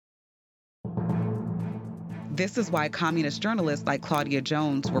This is why communist journalists like Claudia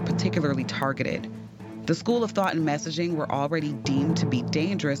Jones were particularly targeted. The School of Thought and Messaging were already deemed to be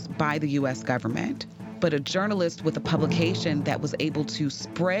dangerous by the U.S. government. But a journalist with a publication that was able to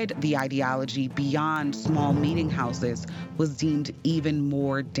spread the ideology beyond small meeting houses was deemed even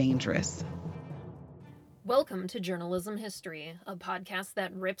more dangerous. Welcome to Journalism History, a podcast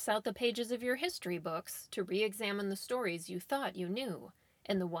that rips out the pages of your history books to re-examine the stories you thought you knew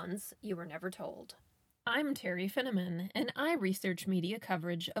and the ones you were never told. I'm Terry Finneman, and I research media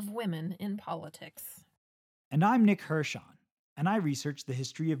coverage of women in politics. And I'm Nick Hirshon, and I research the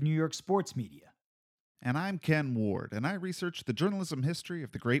history of New York sports media. And I'm Ken Ward, and I research the journalism history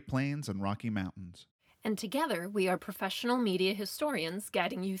of the Great Plains and Rocky Mountains. And together, we are professional media historians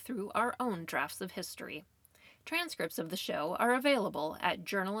guiding you through our own drafts of history. Transcripts of the show are available at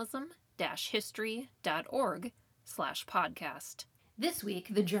journalism-history.org/podcast. This week,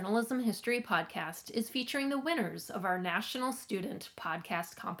 the Journalism History Podcast is featuring the winners of our National Student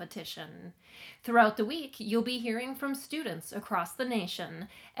Podcast Competition. Throughout the week, you'll be hearing from students across the nation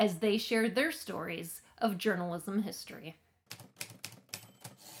as they share their stories of journalism history.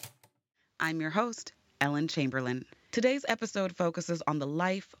 I'm your host, Ellen Chamberlain. Today's episode focuses on the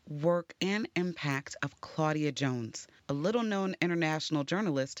life, work, and impact of Claudia Jones, a little-known international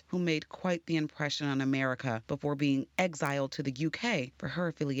journalist who made quite the impression on America before being exiled to the UK for her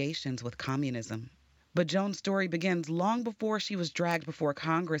affiliations with communism. But Jones' story begins long before she was dragged before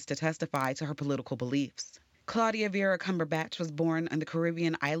Congress to testify to her political beliefs. Claudia Vera Cumberbatch was born in the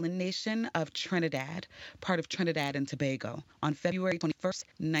Caribbean island nation of Trinidad, part of Trinidad and Tobago, on February 21st,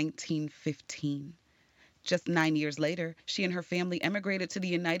 1915. Just 9 years later, she and her family emigrated to the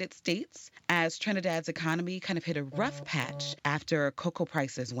United States as Trinidad's economy kind of hit a rough patch after cocoa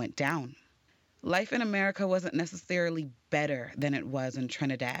prices went down. Life in America wasn't necessarily better than it was in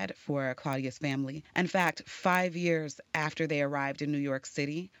Trinidad for Claudia's family. In fact, 5 years after they arrived in New York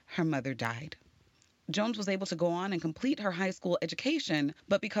City, her mother died. Jones was able to go on and complete her high school education,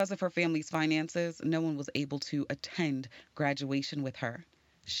 but because of her family's finances, no one was able to attend graduation with her.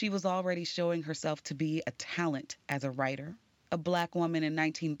 She was already showing herself to be a talent as a writer. A black woman in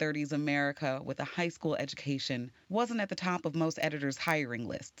 1930s America with a high school education wasn't at the top of most editors' hiring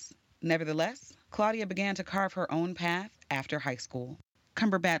lists. Nevertheless, Claudia began to carve her own path after high school.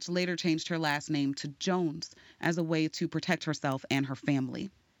 Cumberbatch later changed her last name to Jones as a way to protect herself and her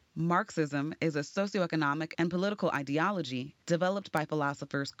family. Marxism is a socioeconomic and political ideology developed by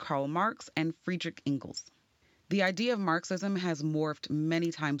philosophers Karl Marx and Friedrich Engels. The idea of Marxism has morphed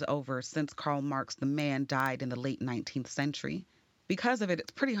many times over since Karl Marx the man died in the late 19th century. Because of it,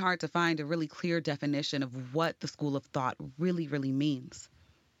 it's pretty hard to find a really clear definition of what the school of thought really means.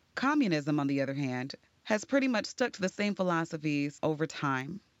 Communism, on the other hand, has pretty much stuck to the same philosophies over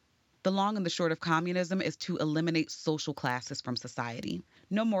time. The long and the short of communism is to eliminate social classes from society.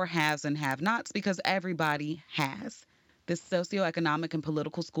 No more haves and have-nots because everybody has. This socioeconomic and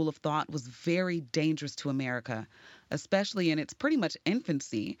political school of thought was very dangerous to America, especially in its pretty much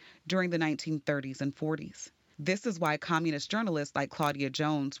infancy during the 1930s and 40s. This is why communist journalists like Claudia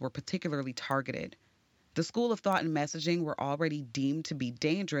Jones were particularly targeted. The School of Thought and Messaging were already deemed to be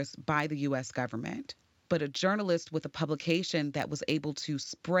dangerous by the U.S. government. But a journalist with a publication that was able to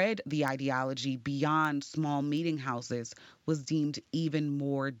spread the ideology beyond small meeting houses was deemed even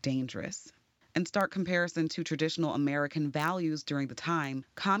more dangerous. In stark comparison to traditional American values during the time,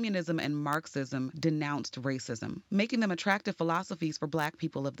 communism and Marxism denounced racism, making them attractive philosophies for Black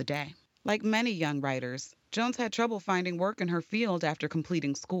people of the day. Like many young writers, Jones had trouble finding work in her field after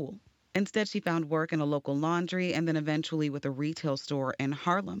completing school. Instead, she found work in a local laundry and then eventually with a retail store in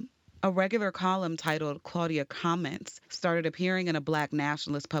Harlem. A regular column titled Claudia Comments started appearing in a Black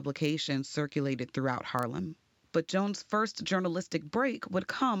nationalist publication circulated throughout Harlem. But Jones' first journalistic break would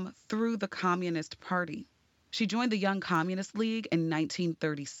come through the Communist Party. She joined the Young Communist League in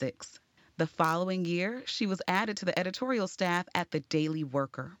 1936. The following year, she was added to the editorial staff at the Daily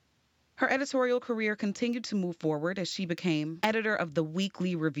Worker. Her editorial career continued to move forward as she became editor of the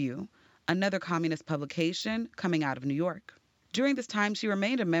Weekly Review, another communist publication coming out of New York. During this time, she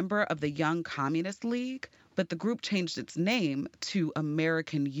remained a member of the Young Communist League, but the group changed its name to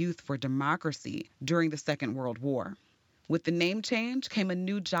American Youth for Democracy during the Second World War. With the name change came a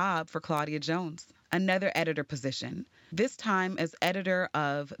new job for Claudia Jones, another editor position, this time as editor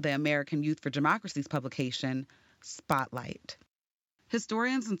of the American Youth for Democracy's publication, Spotlight.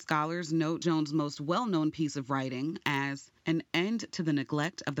 Historians and scholars note Jones' most well-known piece of writing as An End to the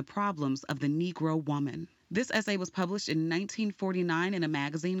Neglect of the Problems of the Negro Woman. This essay was published in 1949 in a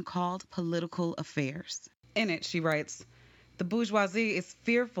magazine called Political Affairs. In it, she writes, The bourgeoisie is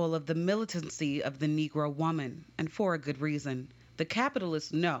fearful of the militancy of the Negro woman, and for a good reason. The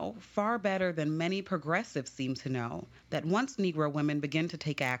capitalists know, far better than many progressives seem to know, that once Negro women begin to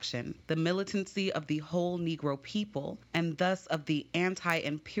take action, the militancy of the whole Negro people, and thus of the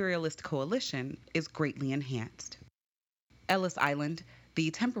anti-imperialist coalition, is greatly enhanced. Ellis Island, the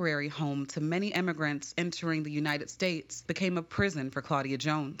temporary home to many immigrants entering the United States, became a prison for Claudia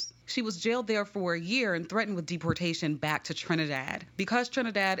Jones. She was jailed there for a year and threatened with deportation back to Trinidad. Because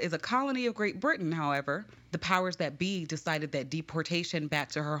Trinidad is a colony of Great Britain, however, the powers that be decided that deportation back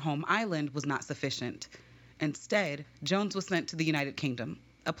to her home island was not sufficient. Instead, Jones was sent to the United Kingdom,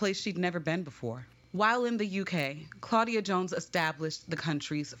 a place she'd never been before. While in the UK, Claudia Jones established the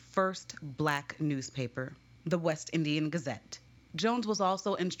country's first black newspaper, the West Indian Gazette. Jones was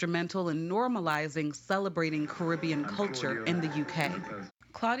also instrumental in normalizing celebrating Caribbean culture in the UK.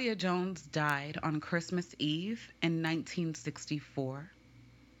 Claudia Jones died on Christmas Eve in 1964.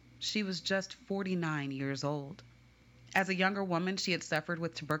 She was just 49 years old. As a younger woman, she had suffered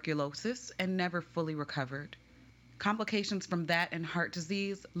with tuberculosis and never fully recovered. Complications from that and heart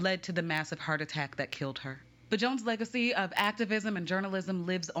disease led to the massive heart attack that killed her. But Jones' legacy of activism and journalism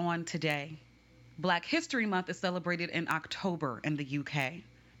lives on today. Black History Month is celebrated in October in the UK.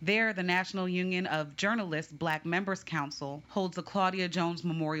 There, the National Union of Journalists Black Members Council holds a Claudia Jones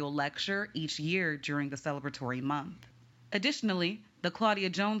Memorial Lecture each year during the celebratory month. Additionally, the Claudia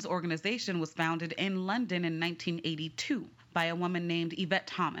Jones organization was founded in London in 1982 by a woman named Yvette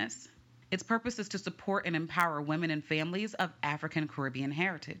Thomas. Its purpose is to support and empower women and families of African Caribbean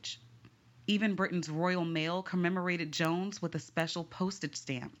heritage. Even Britain's Royal Mail commemorated Jones with a special postage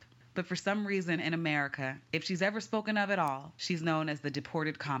stamp. But for some reason in America, if she's ever spoken of at all, she's known as the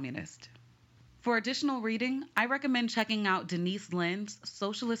deported communist. For additional reading, I recommend checking out Denise Linn's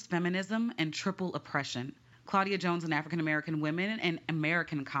Socialist Feminism and Triple Oppression, Claudia Jones and African American Women and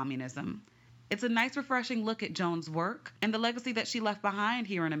American Communism. It's a nice, refreshing look at Jones' work and the legacy that she left behind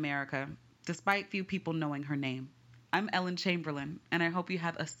here in America, despite few people knowing her name. I'm Ellen Chamberlain, and I hope you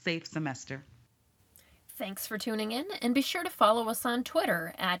have a safe semester. Thanks for tuning in, and be sure to follow us on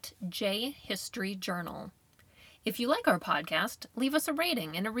Twitter at JHistoryJournal. If you like our podcast, leave us a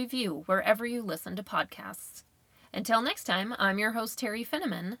rating and a review wherever you listen to podcasts. Until next time, I'm your host, Terry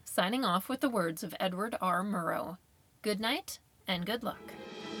Finneman, signing off with the words of Edward R. Murrow. Good night, and good luck.